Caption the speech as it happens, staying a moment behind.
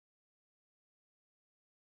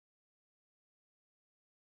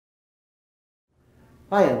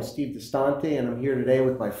Hi, I'm Steve DeStante, and I'm here today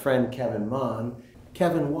with my friend Kevin Mahn.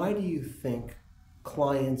 Kevin, why do you think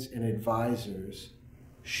clients and advisors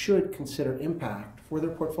should consider impact for their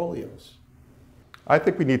portfolios? I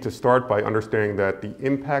think we need to start by understanding that the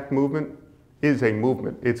impact movement is a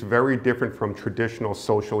movement. It's very different from traditional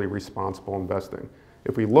socially responsible investing.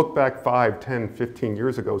 If we look back 5, 10, 15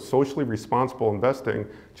 years ago, socially responsible investing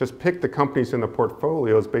just picked the companies in the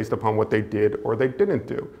portfolios based upon what they did or they didn't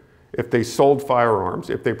do. If they sold firearms,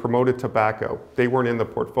 if they promoted tobacco, they weren't in the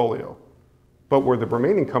portfolio. But were the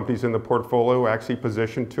remaining companies in the portfolio actually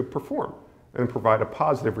positioned to perform and provide a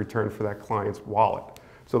positive return for that client's wallet?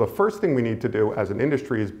 So the first thing we need to do as an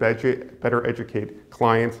industry is better educate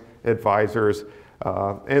clients, advisors,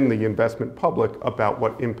 and the investment public about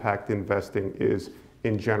what impact investing is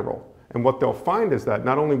in general. And what they'll find is that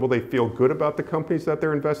not only will they feel good about the companies that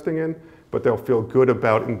they're investing in, but they'll feel good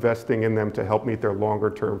about investing in them to help meet their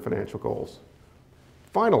longer-term financial goals.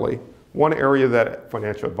 Finally, one area that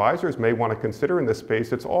financial advisors may want to consider in this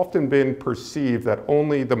space, it's often been perceived that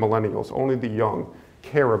only the millennials, only the young,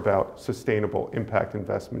 care about sustainable impact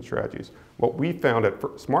investment strategies. What we found at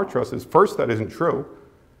SmartTrust is, first, that isn't true.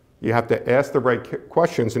 You have to ask the right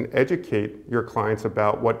questions and educate your clients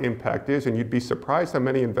about what impact is, and you'd be surprised how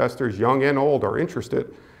many investors, young and old, are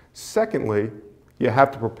interested. Secondly, you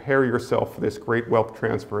have to prepare yourself for this great wealth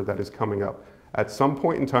transfer that is coming up. At some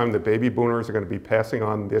point in time, the baby boomers are going to be passing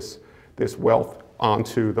on this wealth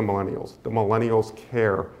onto the millennials. The millennials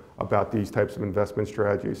care about these types of investment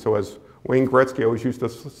strategies. So as Wayne Gretzky always used to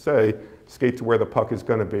say, skate to where the puck is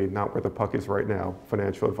going to be, not where the puck is right now.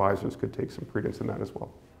 Financial advisors could take some credence in that as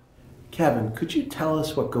well. Kevin, could you tell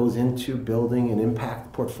us what goes into building an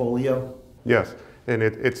impact portfolio? Yes, and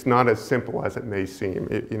it's not as simple as it may seem.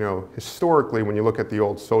 Historically, when you look at the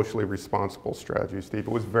old socially responsible strategy, Steve,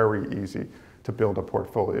 it was very easy to build a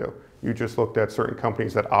portfolio. You just looked at certain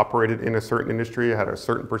companies that operated in a certain industry, had a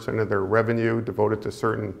certain percent of their revenue devoted to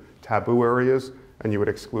certain taboo areas, and you would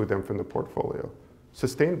exclude them from the portfolio.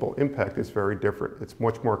 Sustainable impact is very different. It's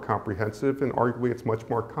much more comprehensive, and arguably it's much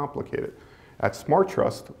more complicated. At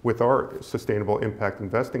SmartTrust, with our Sustainable Impact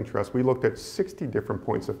Investing Trust, we looked at 60 different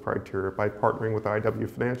points of criteria by partnering with IW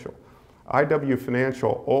Financial. IW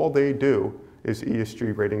Financial, all they do is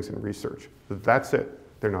ESG ratings and research. That's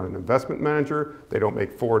it. They're not an investment manager. They don't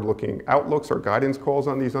make forward-looking outlooks or guidance calls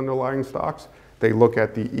on these underlying stocks. They look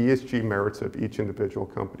at the ESG merits of each individual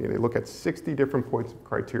company. They look at 60 different points of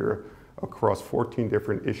criteria across 14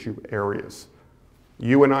 different issue areas.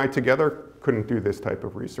 You and I together couldn't do this type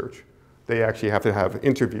of research. They actually have to have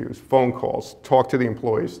interviews, phone calls, talk to the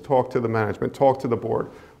employees, talk to the management, talk to the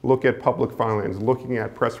board, look at public filings, looking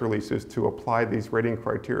at press releases to apply these rating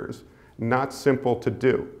criteria. Not simple to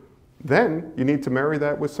do. Then you need to marry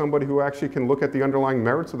that with somebody who actually can look at the underlying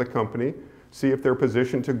merits of the company, see if they're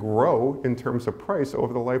positioned to grow in terms of price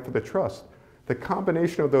over the life of the trust. The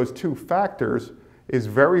combination of those two factors is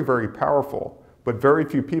very, very powerful, but very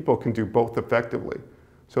few people can do both effectively.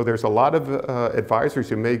 So there's a lot of advisors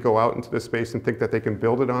who may go out into this space and think that they can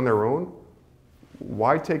build it on their own.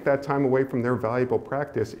 Why take that time away from their valuable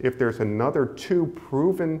practice if there's another two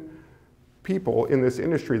proven people in this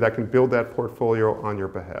industry that can build that portfolio on your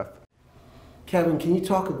behalf? Kevin, can you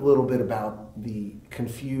talk a little bit about the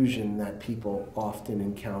confusion that people often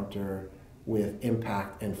encounter with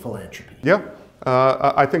impact and philanthropy? Yeah,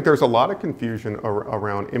 I think there's a lot of confusion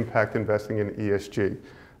around impact investing in ESG.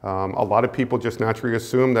 A lot of people just naturally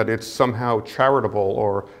assume that it's somehow charitable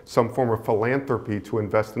or some form of philanthropy to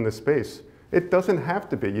invest in this space. It doesn't have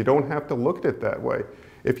to be. You don't have to look at it that way.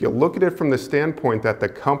 If you look at it from the standpoint that the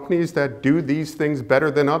companies that do these things better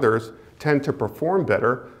than others tend to perform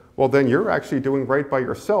better, well, then you're actually doing right by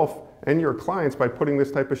yourself and your clients by putting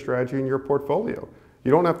this type of strategy in your portfolio. You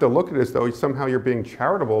don't have to look at it as though somehow you're being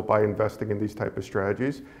charitable by investing in these type of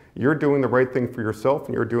strategies. You're doing the right thing for yourself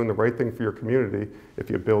and you're doing the right thing for your community if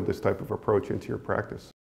you build this type of approach into your practice.